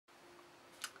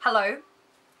Hello.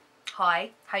 Hi,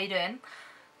 how you doing?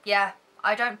 Yeah,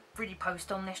 I don't really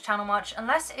post on this channel much,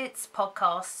 unless it's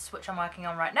podcasts, which I'm working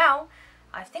on right now.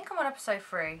 I think I'm on episode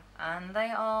 3, and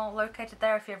they are located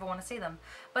there if you ever want to see them.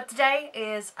 But today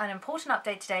is an important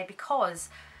update today because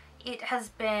it has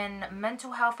been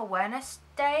Mental Health Awareness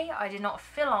Day. I did not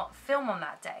film on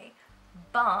that day,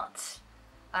 but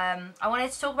I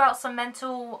wanted to talk about some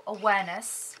mental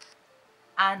awareness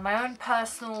and my own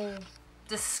personal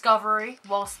discovery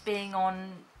whilst being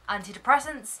on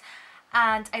antidepressants,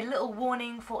 and a little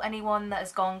warning for anyone that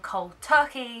has gone cold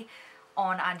turkey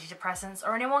on antidepressants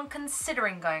or anyone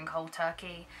considering going cold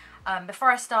turkey.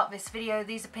 Before I start this video,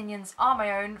 these opinions are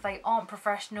my own. They aren't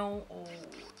professional or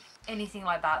anything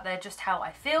like that. They're just how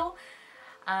I feel,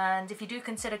 and if you do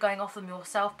consider going off them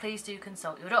yourself, please do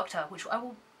consult your doctor, which I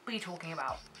will be talking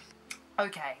about.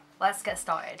 Okay, let's get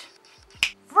started.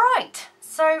 Right,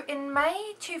 so in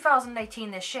May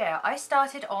 2018 this year, I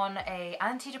started on a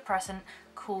antidepressant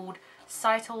called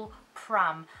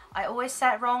Citalopram. I always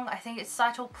say it wrong. I think it's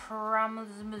Citalopram.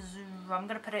 I'm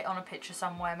going to put it on a picture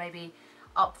somewhere, maybe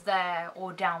up there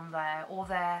or down there or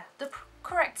there. The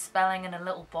correct spelling in a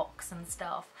little box and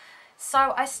stuff.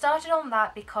 So I started on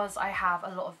that because I have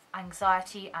a lot of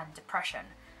anxiety and depression.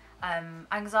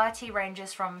 Anxiety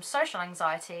ranges from social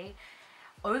anxiety,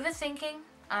 overthinking,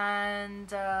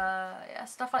 and yeah,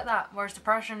 stuff like that, whereas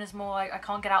depression is more like I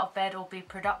can't get out of bed or be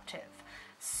productive.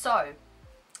 So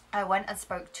I went and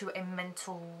spoke to a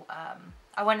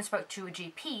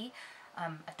GP,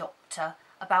 a doctor,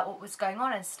 about what was going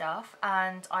on and stuff,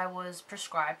 and I was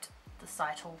prescribed the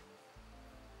Cital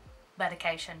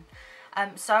medication.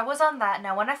 So I was on that.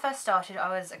 Now when I first started,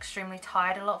 I was extremely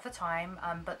tired a lot of the time,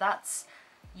 but that's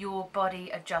your body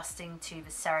adjusting to the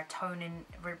serotonin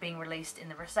being released in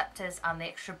the receptors and the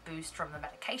extra boost from the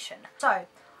medication. So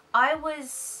I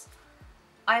was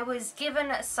given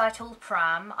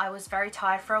Citalopram. I was very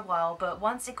tired for a while, but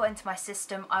once it got into my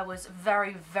system, I was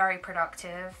very, very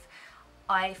productive.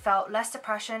 I felt less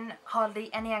depression,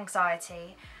 hardly any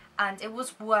anxiety, and it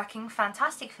was working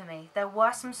fantastic for me. There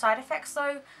were some side effects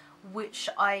though, which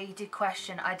I did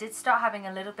question. I did start having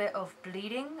a little bit of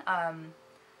bleeding,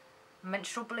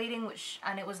 menstrual bleeding,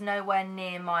 and it was nowhere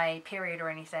near my period or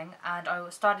anything, and I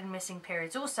started missing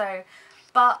periods also,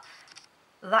 but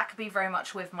that could be very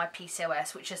much with my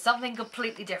PCOS, which is something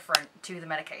completely different to the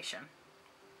medication.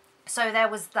 So there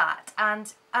was that,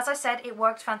 and as I said, it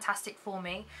worked fantastic for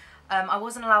me. I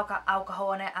wasn't allowed alcohol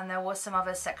on it, and there was some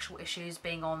other sexual issues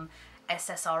being on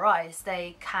SSRIs.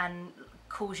 They can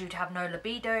cause you to have no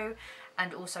libido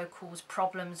and also cause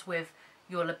problems with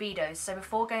your libidos. So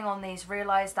before going on these,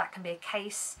 realise that can be a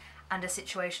case and a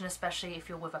situation, especially if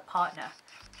you're with a partner.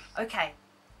 Okay,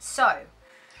 so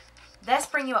let's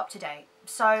bring you up to date.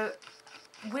 So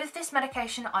with this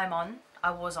medication I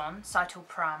was on,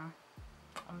 Citalopram.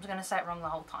 I'm just going to say it wrong the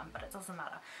whole time, but it doesn't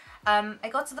matter.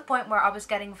 It got to the point where I was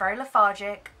getting very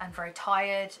lethargic and very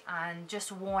tired and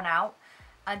just worn out,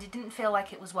 and it didn't feel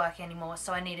like it was working anymore,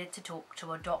 so I needed to talk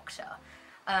to a doctor.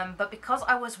 But because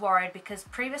I was worried, because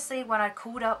previously when I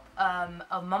called up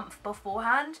a month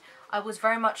beforehand, I was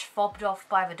very much fobbed off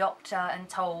by the doctor and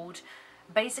told,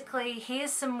 basically,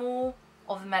 here's some more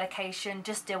of the medication,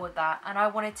 just deal with that. And I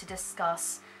wanted to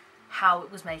discuss how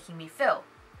it was making me feel.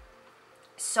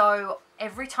 So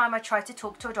every time I tried to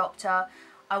talk to a doctor,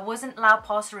 I wasn't allowed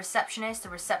past the receptionist. The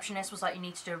receptionist was like, you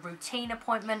need to do a routine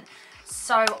appointment.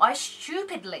 So I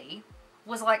stupidly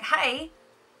was like, hey,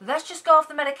 let's just go off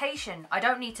the medication. I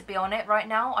don't need to be on it right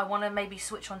now. I want to maybe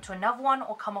switch on to another one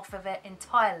or come off of it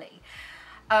entirely.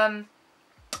 I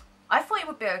thought it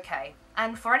would be okay.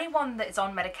 And for anyone that is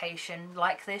on medication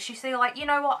like this, you feel like, you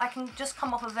know what, I can just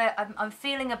come off of it. I'm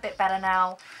feeling a bit better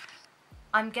now.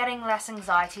 I'm getting less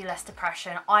anxiety, less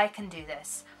depression. I can do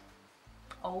this.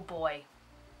 Oh boy.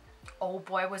 Oh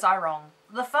boy, was I wrong.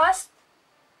 The first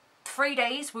 3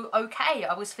 days were okay.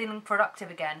 I was feeling productive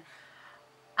again.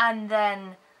 And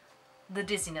then the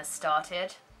dizziness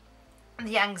started,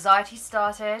 the anxiety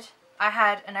started. I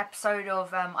had an episode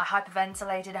of, I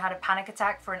hyperventilated, I had a panic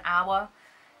attack for an hour.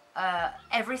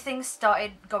 Everything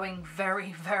started going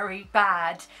very, very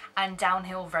bad and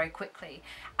downhill very quickly.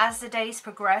 As the days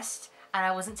progressed and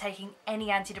I wasn't taking any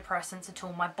antidepressants at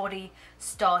all, my body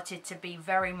started to be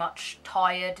very much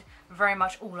tired, very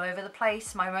much all over the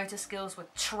place. My motor skills were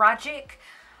tragic.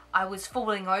 I was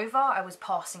falling over, I was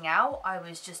passing out, I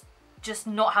was just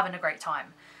not having a great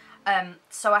time.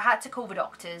 So I had to call the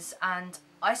doctors, and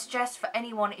I suggest for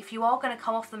anyone, if you are going to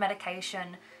come off the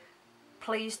medication,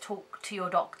 please talk to your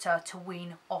doctor to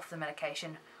wean off the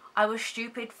medication. I was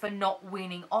stupid for not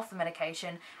weaning off the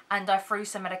medication, and I threw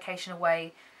some medication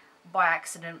away by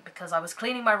accident because I was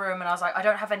cleaning my room and I was like, I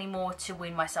don't have any more to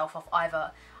wean myself off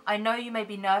either. I know you may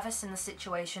be nervous in the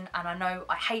situation, and I know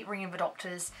I hate ringing the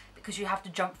doctors because you have to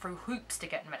jump through hoops to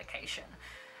get medication.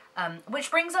 Which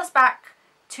brings us back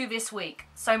to this week.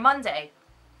 So Monday,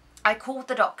 I called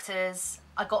the doctors,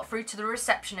 I got through to the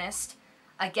receptionist.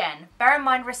 Again, bear in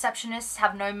mind receptionists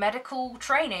have no medical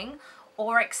training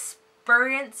or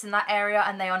experience in that area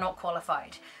and they are not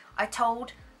qualified. I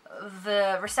told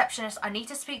the receptionist I need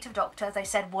to speak to the doctor. They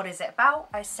said, what is it about?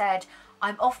 I said,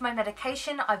 I'm off my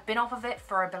medication. I've been off of it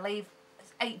for, I believe,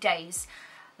 8 days.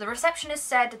 The receptionist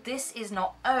said, this is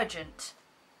not urgent.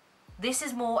 This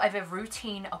is more of a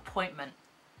routine appointment.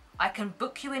 I can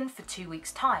book you in for 2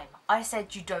 weeks' time. I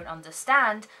said, you don't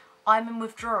understand. I'm in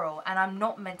withdrawal and I'm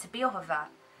not meant to be off of that.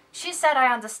 She said,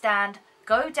 I understand.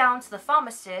 Go down to the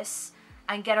pharmacist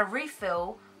and get a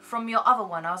refill from your other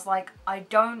one. I was like, I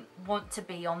don't want to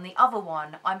be on the other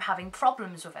one. I'm having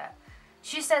problems with it.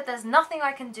 She said, there's nothing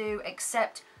I can do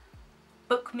except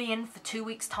book me in for 2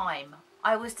 weeks' time.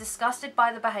 I was disgusted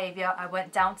by the behaviour. I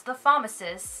went down to the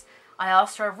pharmacist. I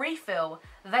asked for a refill.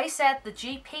 They said the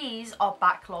GPs are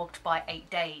backlogged by 8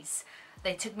 days.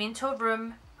 They took me into a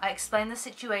room. I explained the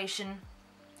situation.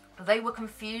 They were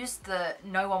confused that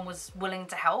no one was willing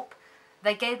to help.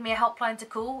 They gave me a helpline to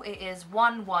call. It is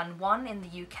 111 in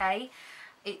the UK.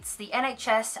 It's the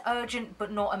NHS urgent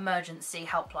but not emergency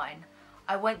helpline.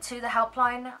 I went to the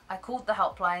helpline. I called the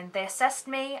helpline. They assessed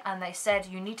me and they said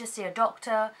you need to see a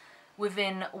doctor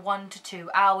within 1 to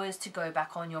 2 hours to go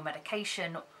back on your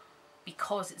medication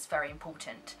because it's very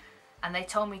important. And they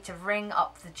told me to ring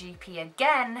up the GP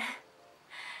again,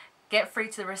 get through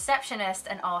to the receptionist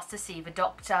and ask to see the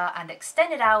doctor and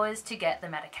extended hours to get the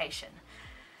medication.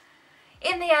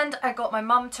 In the end, I got my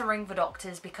mum to ring the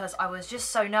doctors because I was just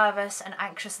so nervous and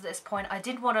anxious at this point. I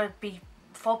didn't want to be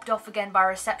fobbed off again by a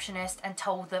receptionist and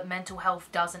told that mental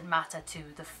health doesn't matter to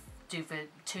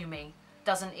me.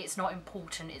 It's not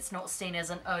important. It's not seen as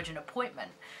an urgent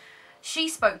appointment. She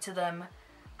spoke to them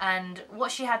and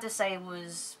what she had to say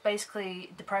was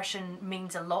basically depression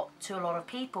means a lot to a lot of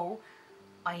people.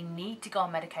 I need to go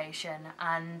on medication.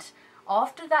 And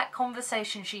after that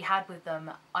conversation she had with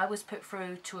them, I was put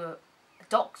through to a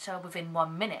doctor within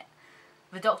 1 minute.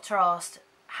 The doctor asked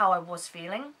how I was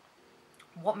feeling,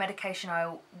 what medication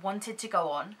I wanted to go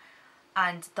on,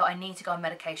 and that I need to go on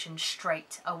medication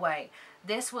straight away.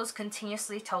 This was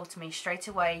continuously told to me straight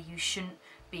away, you shouldn't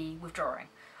be withdrawing.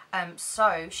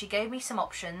 So she gave me some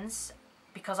options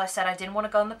because I said I didn't want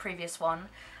to go on the previous one,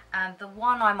 and the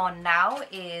one I'm on now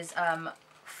is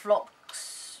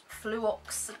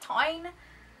fluoxetine.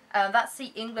 That's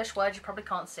the English word, you probably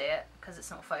can't see it because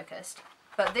it's not focused.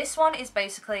 But this one is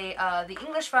basically the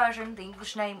English version, the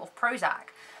English name of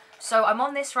Prozac. So I'm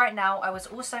on this right now. I was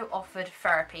also offered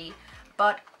therapy,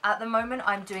 but at the moment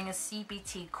I'm doing a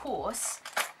CBT course.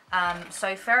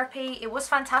 So therapy, it was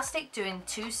fantastic doing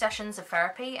 2 sessions of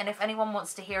therapy, and if anyone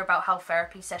wants to hear about how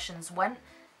therapy sessions went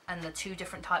and the 2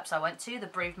 different types I went to, the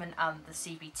bereavement and the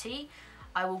CBT,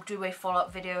 I will do a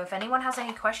follow-up video. If anyone has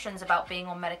any questions about being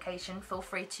on medication, feel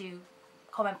free to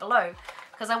comment below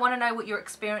because I want to know what your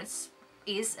experience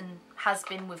is and has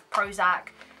been with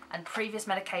Prozac and previous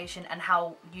medication and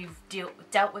how you've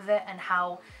dealt with it and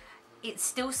how it's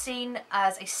still seen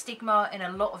as a stigma in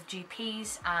a lot of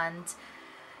GPs, and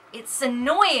it's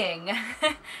annoying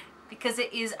because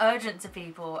it is urgent to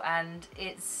people, and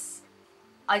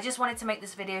I just wanted to make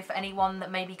this video for anyone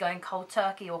that may be going cold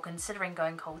turkey or considering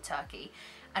going cold turkey,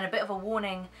 and a bit of a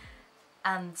warning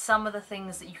and some of the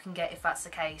things that you can get if that's the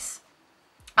case.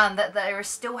 And that there is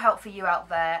still help for you out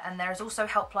there, and there is also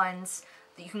helplines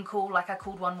that you can call, like I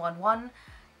called 111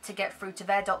 to get through to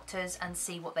their doctors and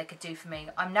see what they could do for me.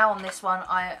 I'm now on this one.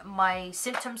 My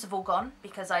symptoms have all gone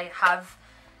because I have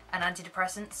an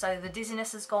antidepressant, so the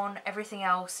dizziness is gone, everything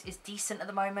else is decent at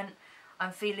the moment.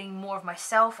 I'm feeling more of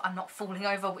myself, I'm not falling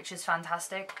over, which is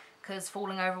fantastic because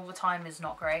falling over all the time is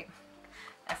not great.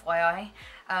 FYI.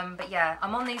 But yeah,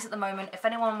 I'm on these at the moment. If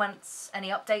anyone wants any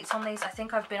updates on these, I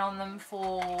think I've been on them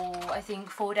for,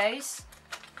 4 days.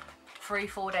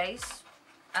 3-4 days.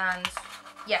 And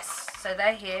yes, so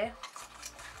they're here.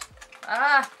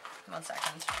 1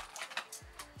 second.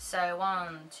 So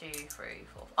 1, 2, 3,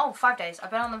 4. Oh, 5 days.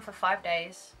 I've been on them for 5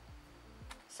 days.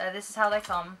 So this is how they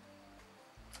come.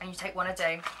 And you take 1 a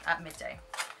day at midday.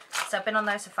 So I've been on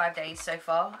those for 5 days so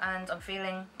far, and I'm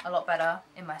feeling a lot better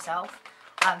in myself.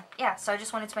 Yeah, so I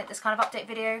just wanted to make this kind of update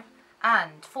video.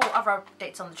 And for other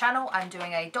updates on the channel, I'm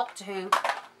doing a Doctor Who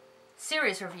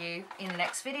series review in the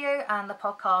next video, and the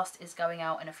podcast is going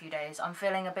out in a few days. I'm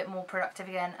feeling a bit more productive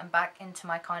again and back into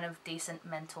my kind of decent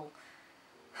mental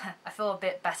I feel a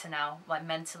bit better now, like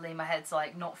mentally. My head's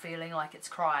like not feeling like it's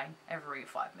crying every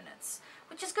 5 minutes,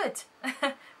 which is good.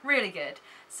 Really good.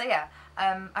 So yeah,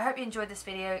 I hope you enjoyed this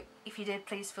video. If you did,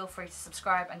 please feel free to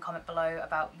subscribe and comment below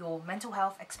about your mental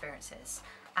health experiences.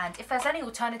 And if there's any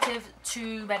alternative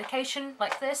to medication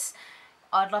like this,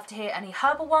 I'd love to hear any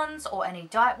herbal ones or any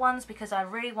diet ones, because I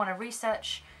really want to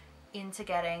research into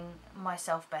getting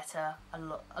myself better,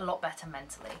 a lot better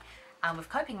mentally and with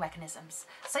coping mechanisms.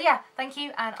 So yeah, thank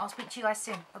you, and I'll speak to you guys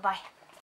soon. Bye bye.